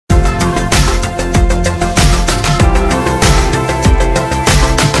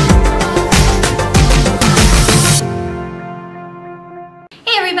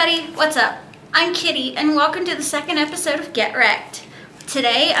What's up? I'm Kitty and welcome to the second episode of Get Wrecked.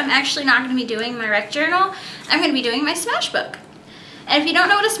 Today I'm actually not going to be doing my rec journal, I'm going to be doing my smash book. And if you don't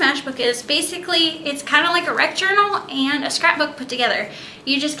know what a smash book is, basically it's kind of like a rec journal and a scrapbook put together.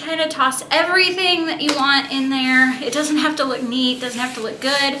 You just kind of toss everything that you want in there. It doesn't have to look neat, doesn't have to look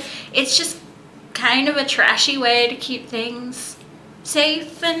good. It's just kind of a trashy way to keep things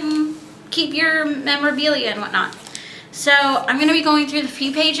safe and keep your memorabilia and whatnot. So I'm going to be going through the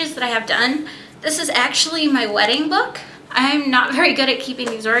few pages that I have done. This is actually my wedding book. I'm not very good at keeping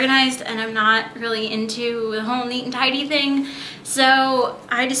these organized and I'm not really into the whole neat and tidy thing. So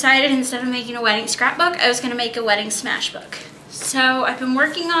I decided instead of making a wedding scrapbook, I was going to make a wedding smash book. So I've been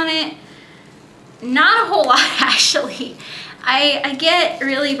working on it, not a whole lot actually. I get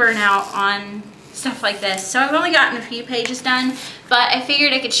really burnt out on stuff like this. So I've only gotten a few pages done, but I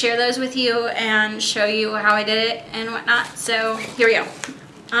figured I could share those with you and show you how I did it and whatnot. So here we go.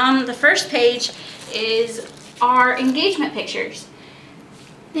 The first page is our engagement pictures.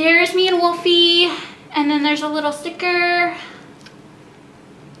 There's me and Wolfie, and then there's a little sticker.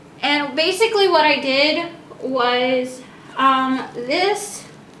 And basically what I did was this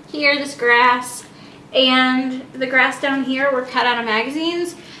here, this grass, and the grass down here were cut out of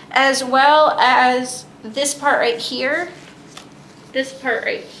magazines, as well as this part right here. This part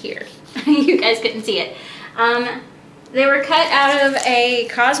right here. You guys couldn't see it. They were cut out of a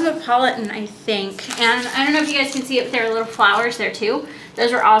Cosmopolitan, I think. And I don't know if you guys can see it, but there are little flowers there too.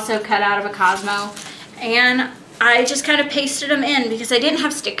 Those were also cut out of a Cosmo. And I just kind of pasted them in because I didn't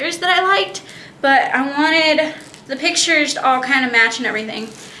have stickers that I liked, but I wanted the pictures to all kind of match and everything.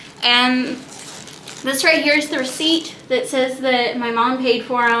 And this right here is the receipt that says that my mom paid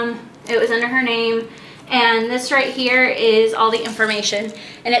for them. It was under her name. And this right here is all the information.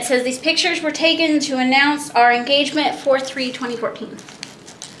 And it says these pictures were taken to announce our engagement 4/3/2014.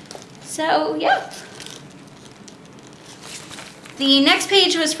 So, yeah. The next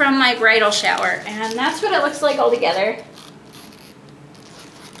page was from my bridal shower. And that's what it looks like all together.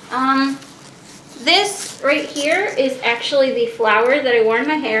 This right here is actually the flower that I wore in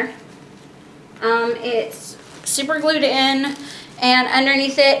my hair. It's super glued in, and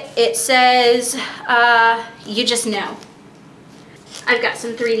underneath it, it says, you just know. I've got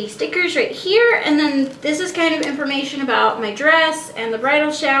some 3D stickers right here, and then this is kind of information about my dress and the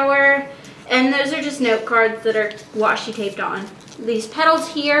bridal shower, and those are just note cards that are washi taped on. These petals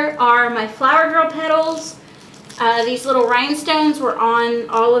here are my Flower Girl petals. These little rhinestones were on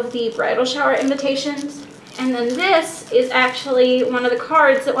all of the bridal shower invitations. And then this is actually one of the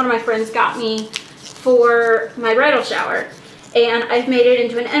cards that one of my friends got me for my bridal shower. And I've made it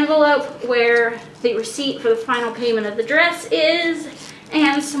into an envelope where the receipt for the final payment of the dress is,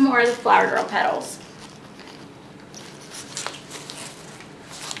 and some more of the Flower Girl petals.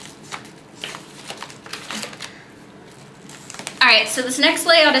 Alright, so this next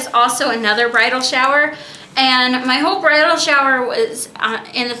layout is also another bridal shower. And my whole bridal shower was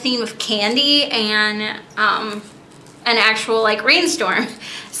in the theme of candy and an actual like rainstorm.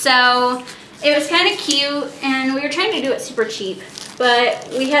 So it was kind of cute and we were trying to do it super cheap. But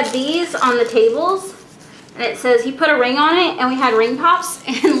we had these on the tables and it says he put a ring on it, and we had ring pops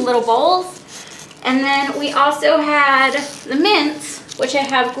in little bowls. And then we also had the mints, which I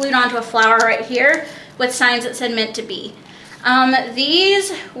have glued onto a flower right here with signs that said meant to be.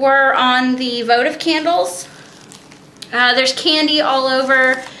 These were on the votive candles. There's candy all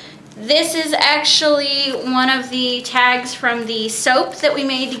over. This is actually one of the tags from the soap that we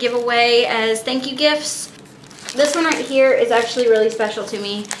made to give away as thank you gifts. This one right here is actually really special to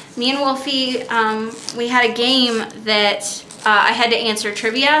me. Me and Wolfie, we had a game that I had to answer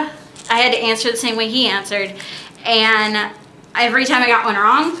trivia. I had to answer the same way he answered. And every time I got one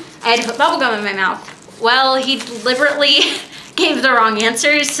wrong, I had to put bubble gum in my mouth. Well, he deliberately gave the wrong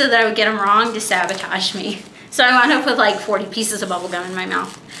answers so that I would get them wrong to sabotage me. So I wound up with like 40 pieces of bubble gum in my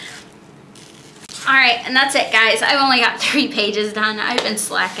mouth. Alright, and that's it guys. I've only got 3 pages done. I've been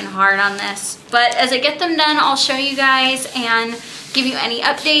slacking hard on this. But as I get them done, I'll show you guys and give you any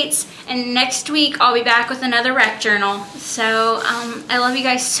updates. And next week, I'll be back with another rec journal. So, I love you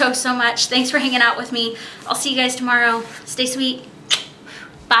guys so, so much. Thanks for hanging out with me. I'll see you guys tomorrow. Stay sweet.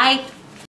 Bye.